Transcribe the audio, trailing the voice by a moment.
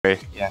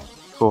Yeah,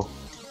 cool.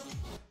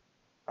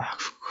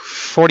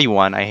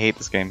 41. I hate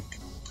this game.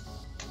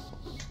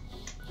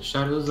 The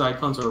Shadow's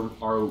icons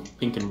are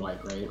pink and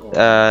white, right?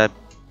 Or...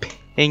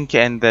 Pink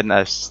and then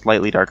a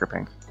slightly darker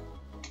pink.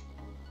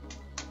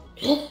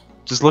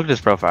 Just look at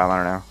his profile. I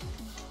don't know.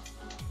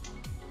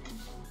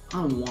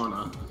 I don't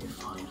wanna. Okay,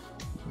 fine.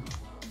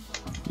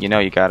 You know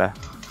you gotta.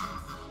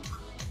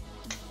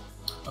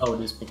 Oh,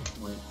 it is pink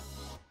and white.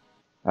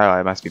 Oh,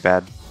 it must be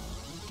bad.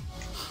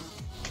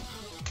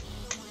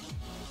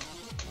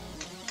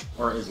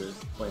 Or is it?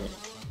 Wait.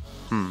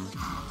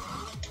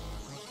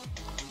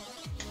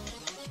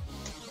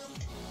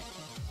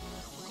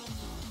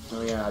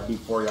 Oh yeah, I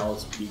beat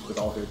Borealis Peak with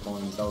all their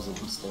coins. That was a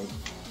mistake.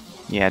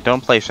 Yeah,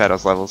 don't play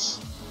Shadows levels.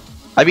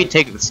 I beat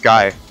Take the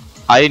Sky.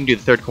 I didn't do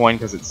the third coin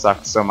because it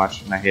sucked so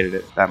much and I hated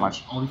it that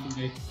much.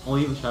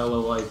 Only the shadow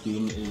level I've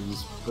beaten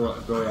is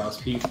Borealis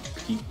Peak.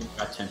 Peak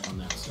got 10th on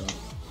that, so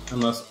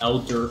unless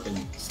Elderf and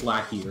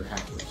Slacky are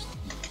hackers.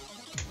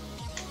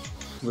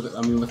 With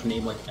a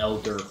name like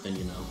Elderf, then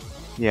you know.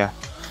 Yeah.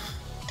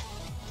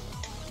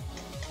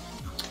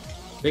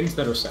 Things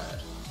that are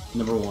sad.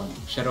 Number 1,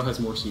 Shadow has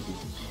more CP than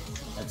me.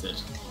 That's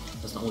it.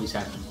 That's the only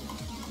sad thing.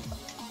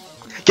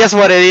 Guess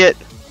what, idiot?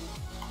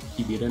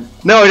 You beat it?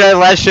 No, I died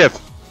last ship.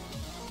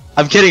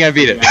 I'm kidding, I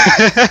beat it.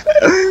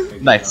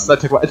 Nice. That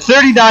took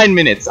 39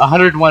 minutes,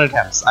 101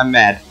 attempts. I'm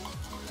mad.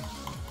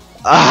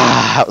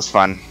 That was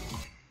fun.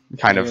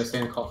 Kind of.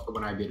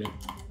 When I beat it.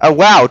 Oh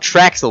wow,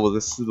 Traxel was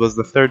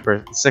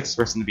the sixth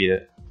person to beat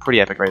it. Pretty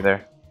epic right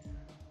there.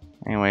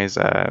 Anyways,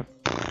 I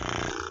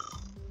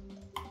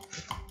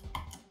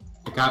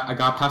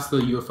got past the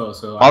UFO,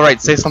 so.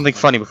 Alright, say something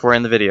funny before I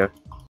end the video.